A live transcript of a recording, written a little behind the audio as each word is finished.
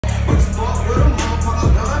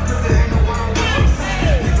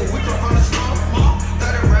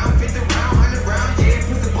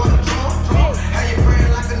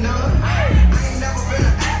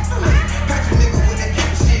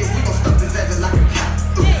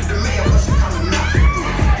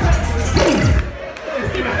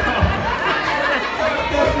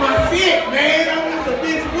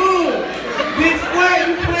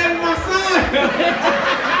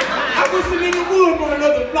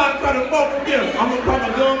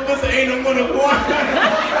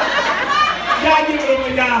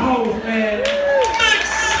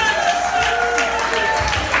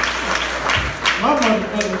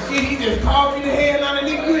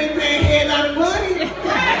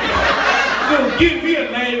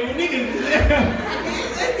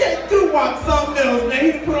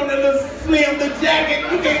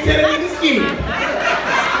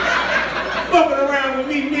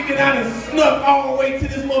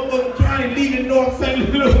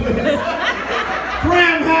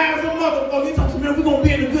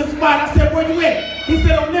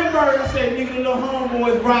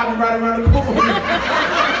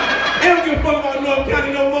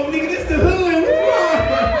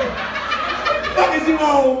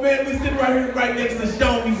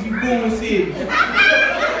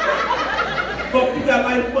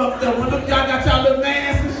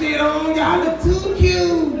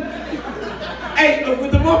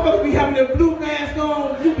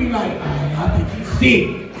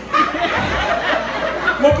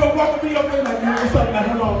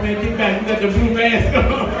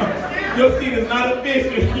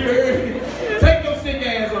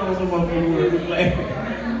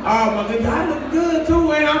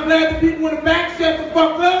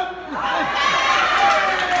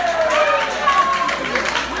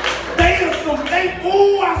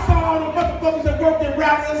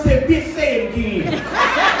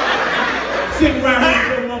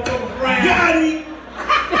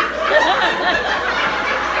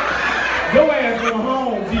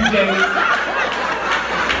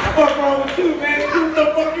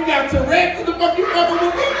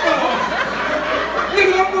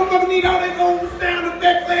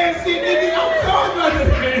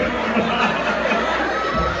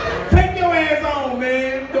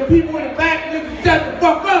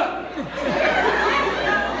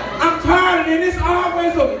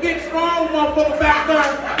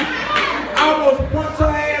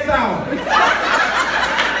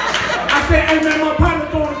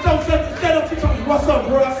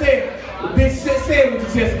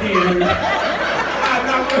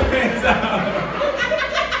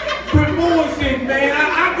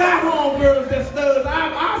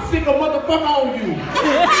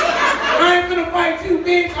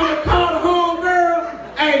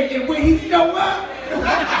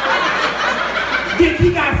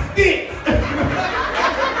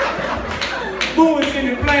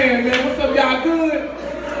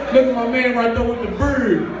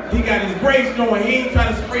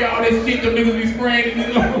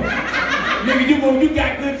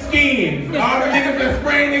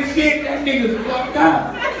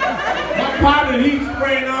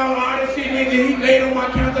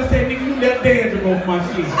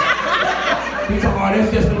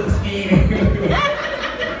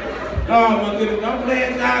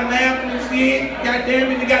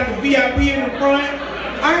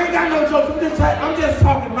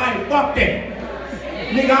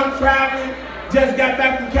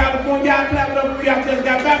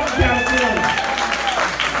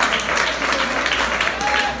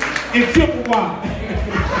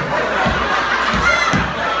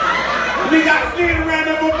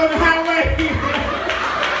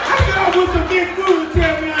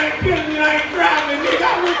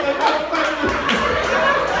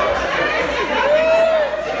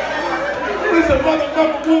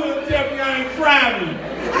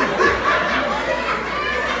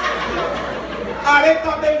They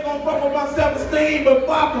thought they was gonna fuck with my self-esteem, but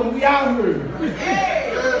fuck them, we out here.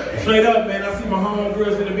 Straight up, man, I see my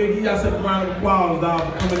homegirls in the big. Y'all set a round of applause, dog,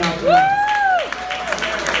 for coming out tonight.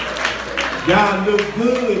 Y'all look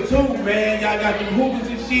good too, man. Y'all got them hookahs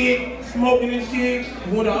and shit, smoking and shit.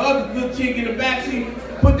 When the other good chick in the backseat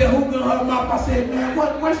put that hookah in her mouth, I said, man,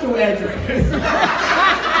 what's your address?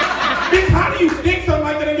 Bitch, how do you stick something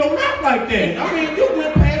like that in your mouth like that? I mean, you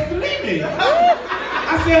went past the limit.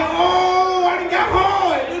 I said, oh, I done got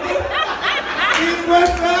hard. It's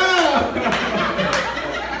what's up.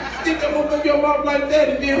 Stick them up in your mouth like that,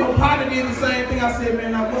 and then her partner did the same thing. I said,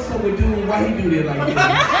 man, now what's up with dude? Why he do that like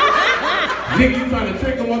that? Nigga, you trying to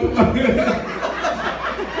trick a motherfucker?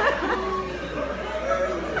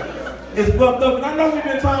 It's fucked up, and I know we've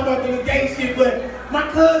been talking about the gay shit, but my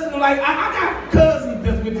cousin, like, I got cousins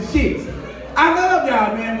that's with the shits. I love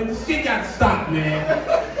y'all, man, but the shit got to stop, man.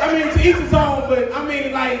 I mean, to each his own, but I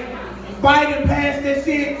mean, like, Biden passed that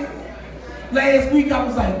shit. Last week, I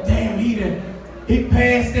was like, damn, he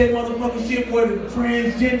passed that motherfucking shit where the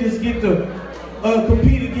transgenders get to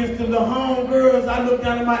compete against the homegirls. I looked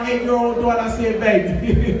down at my 8-year-old daughter, I said,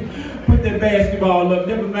 baby, put that basketball up,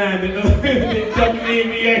 never mind the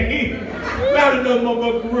WNBA. Not another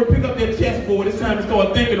motherfucker career, pick up that chessboard. It's time to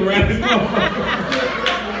start thinking around this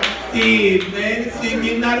motherfucker. Shit, man, this shit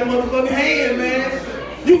getting out of motherfucking hand,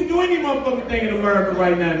 man. You can do any motherfucking thing in America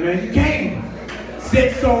right now, man. You can't.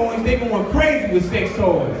 Sex toys, they going crazy with sex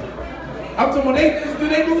toys. I'm talking about,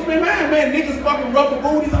 they lose their mind, man. Niggas fucking rubber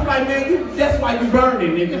booties. I'm like, man, that's why you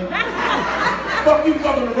burning, nigga. Fuck you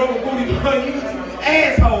fucking the rubber booty, you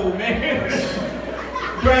asshole, man.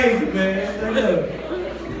 Crazy, man. Straight up.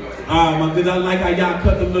 Oh my goodness, I like how y'all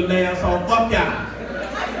cut them little ass off. Fuck y'all.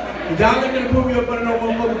 Y'all ain't gonna put me up under no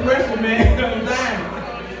motherfucking pressure, man. I'm dying.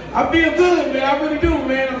 I feel good, man. I really do,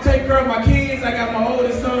 man. I'm taking care of my kids. I got my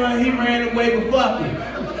oldest son. He ran away with fucking.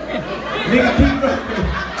 Nigga, keep running.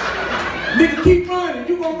 Nigga, keep running.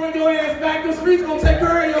 You gonna run your ass back. The streets gonna take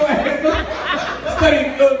care of your ass. Study,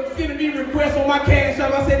 sending me requests on my cash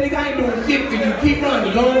app. I said, nigga, I ain't doing shit for you. Keep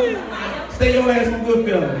running, go. Stay your ass from good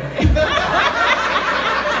fella.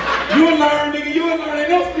 You'll learn, nigga. You'll learn. Ain't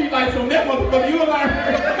no street lights on that motherfucker. You'll learn.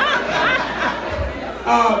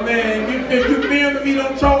 Oh, man. If you filming me,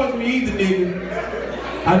 don't charge me either,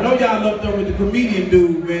 nigga. I know y'all up there with the comedian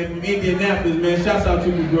dude, man, from Indianapolis, man. Shouts out to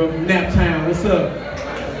you, bro, from Naptown. What's up?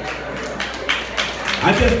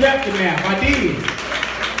 I just left the Nap. I did.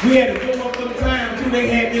 We had a good motherfucking time, too. They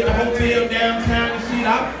had me at the hotel downtown and shit.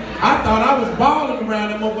 I thought I was balling around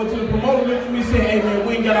that motherfucker. The promoter looked at me and said, hey, man,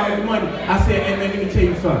 we ain't got all the money. I said, hey, man, let me tell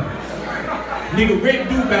you something. Nigga, rent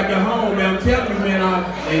due back at home, man. I'm telling you, man,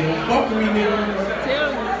 hey, don't fuck with me, nigga.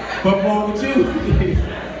 Fuck wrong with you.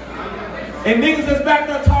 And niggas that's back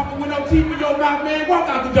there talking with no teeth in your mouth, man, walk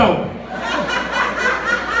out the door.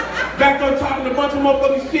 Back there talking a bunch of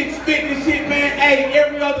motherfucking shit, spitting and shit, man. Hey,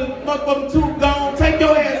 every other motherfucking tooth gone. Take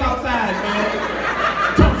your ass outside,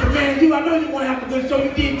 man. Thompson, man, I know you want to have a good show.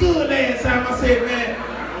 You did good last time. I said, man,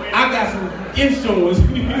 I got some insurance.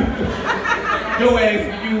 Your ass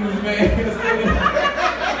used, man.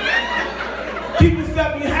 Keep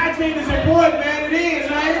yourself in hygiene is important, man. It is,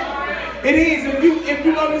 man. It is. If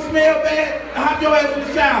you know you smell bad, hop your ass in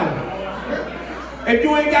the shower. If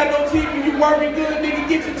you ain't got no teeth and you working good, nigga,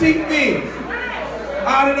 get your teeth fixed.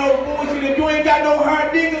 All of those bullshit. If you ain't got no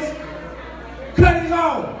hard niggas, cut it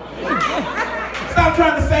off. Stop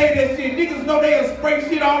trying to say that shit. Niggas know they'll spray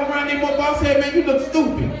shit all around their motherfucker. I said, man, you look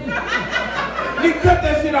stupid. Nigga, cut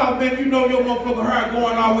that shit off, man. You know your motherfucking heart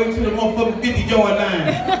going all the way to the motherfucking 50-yard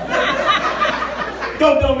line.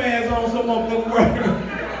 Go dumb ass on some motherfucking work.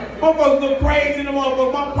 Motherfuckers look crazy in the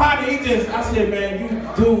motherfucker. My partner, I said, man, you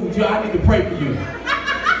dude, I need to pray for you.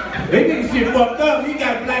 They nigga shit fucked up. He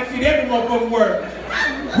got black shit every motherfucking word.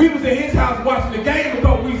 We was at his house watching the game a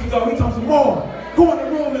couple weeks ago. He told some more. Go in the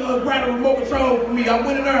room and grab a remote control for me. I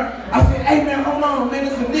went in there. I said, hey man, hold on, man.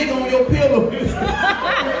 There's a nigga on your pillow. It's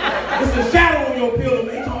a shadow on your pillow,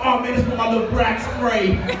 man. He told, oh man, this for my little black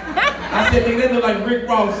spray. I said, nigga, that look like Rick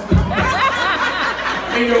Ross.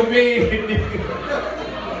 In your bed, nigga.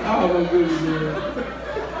 Oh my goodness, man.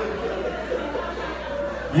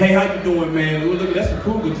 Hey, how you doing, man? Look, that's a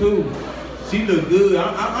cougar too. She look good.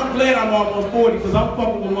 I'm glad I'm almost 40 because I'm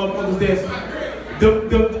fucking with motherfuckers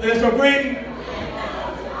that's your granny?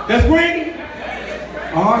 That's granny?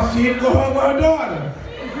 Oh shit, go home with her daughter.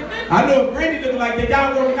 I know granny looking like that.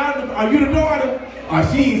 Y'all working out. Are you the daughter? Oh,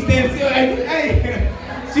 she ain't standing still. Hey,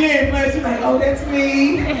 she ain't playing. She's like, oh, that's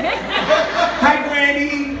me. Hi,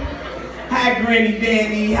 granny. Hi, granny,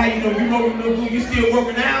 daddy. How you know? You know you look good. You still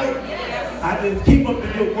working out? I just keep up the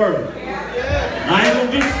good work. I ain't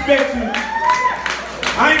gonna disrespect you.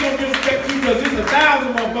 I ain't gonna disrespect you because there's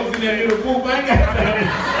 1,000 motherfuckers in that little booth. I ain't got time.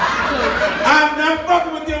 I'm not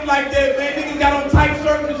fucking with them like that, man. Niggas got on tight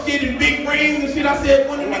shirts and shit and big rings and shit. I said,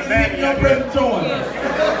 when the niggas hit me on present joint.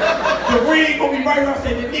 The ring gonna be right here. I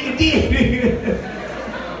said, the nigga did.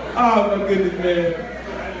 Oh my goodness, man.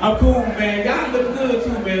 I'm cool, man. Y'all look good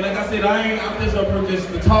too, man. Like I said, I'm just up here just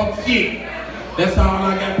to talk shit. That's all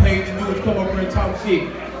I got paid to do is come up here and talk shit.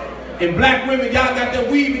 And black women, y'all got that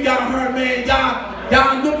weave in y'all hair, man.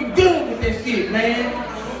 Y'all looking good with that shit, man.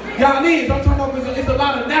 Y'all is. I'm talking about it's a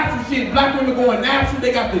lot of natural shit. Black women going natural.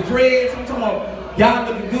 They got the dreads. I'm talking about y'all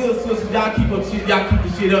looking good, sisters. Y'all keep up shit. Y'all keep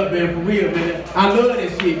the shit up, man. For real, man. I love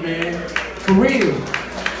that shit, man. For real.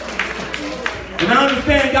 And I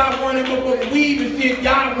understand y'all wearing them motherfucking weave and shit.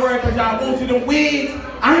 Y'all wearing because y'all want to them wigs.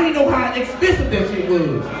 I ain't know how expensive that shit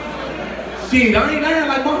was. Shit, I ain't lying.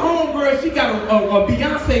 Like my homegirl, she got a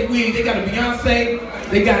Beyonce wig. They got a Beyonce.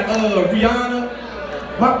 They got Rihanna.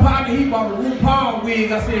 My partner, he bought a RuPaul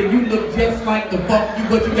wig. I said, you look just like the fuck you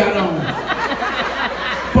what you got on.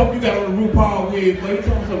 Fuck you got on the RuPaul wig, but he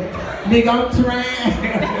told me something. Nigga, I'm trying.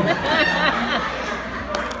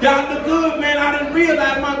 Y'all look good, man. I didn't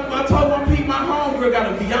realize I told my homegirl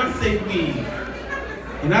got a Beyonce wig.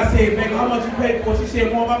 And I said, baby, how much you pay for it? She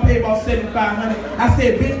said, Mom, I paid about $7,500. I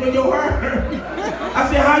said, bitch, for your hair. I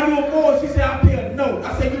said, how you afford? She said, I pay a note.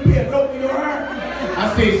 I said, you pay a note for your hair?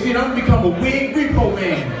 I said, shit, I'm gonna become a wig repo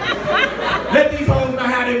man. Let these hoes know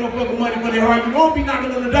how they motherfucking money when they hard. You won't be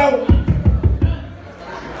knocking on the door.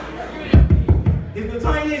 If the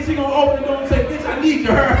time is, she gonna open the door and say, bitch, I need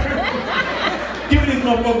your hair. Give me this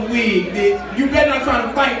motherfucking wig, bitch. You better not try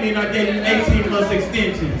to fight me and I gave you 18 months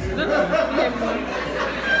extensions.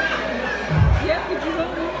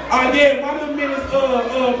 Oh yeah, one of the minutes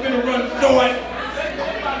finna run short.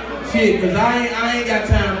 Shit, cause I ain't got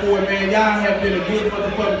time for it, man. Y'all have been a good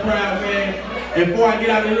motherfucking crowd, man. And before I get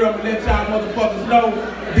out of here, I'm gonna let y'all motherfuckers know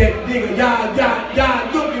that nigga, y'all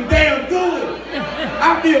looking damn good.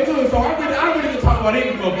 I feel good, so I really can talk about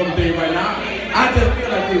any motherfucking thing right now. I just feel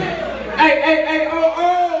like this. Hey,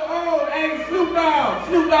 Snoop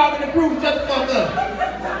Dogg and the crew, shut the fuck up.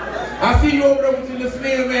 I see you over there with your little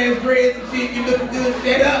slim ass dreads and shit, you looking good,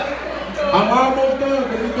 shut up. I'm almost done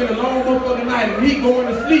because it's been a long motherfucking night and he going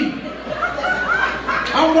to sleep.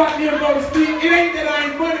 I'm watching him go to sleep. It ain't that I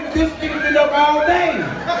ain't running, but this nigga been up all day.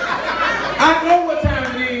 I know what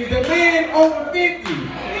time it is. The man over 50.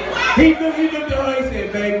 He looked at her and said,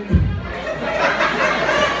 baby.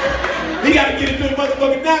 He gotta get into a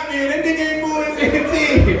motherfucking nap, man. That nigga ain't moving his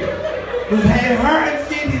head. His hair and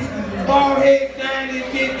shit, his bald head shiny and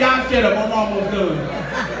shit. Y'all shut up, I'm almost done.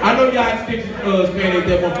 I know y'all extension span ain't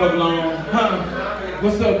that motherfucking long. Huh?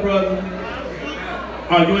 What's up, brother?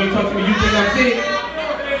 Oh, you ain't talking to me, you think I'm sick?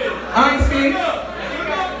 I ain't sick.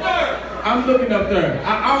 I'm looking up there. I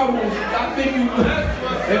think you,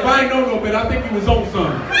 if I ain't know no better, I think you was on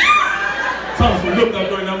something. Thompson looked up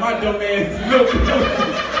there, now my dumb ass, look.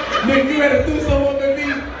 Nigga, you had to do something with me.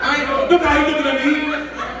 Look how he looking at me.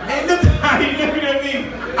 And look how he looking at me.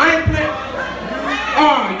 I ain't playing.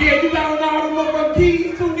 Oh, yeah, you got on all the motherfucking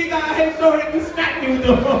keys too, nigga. I hate so hard you smack me with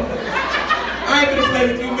them. I ain't gonna play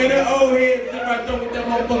with you, man. That old head sitting right there with that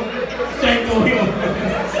motherfucking shank on him.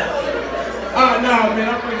 Nah, man,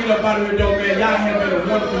 I'm gonna get up out of here, though, man. Y'all have been a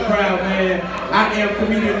wonderful crowd, man. I am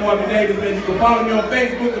comedian Marvin Davis, man. You can follow me on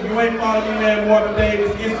Facebook if you ain't following me, man. Marvin Davis,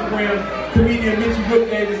 Instagram, comedian Mitchie Brooke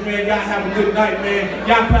Davis, man. Y'all have a good night, man.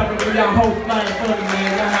 Y'all clapping for y'all host flying funny,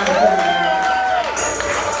 man. Y'all have a good night.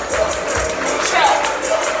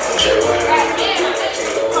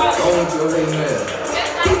 Going to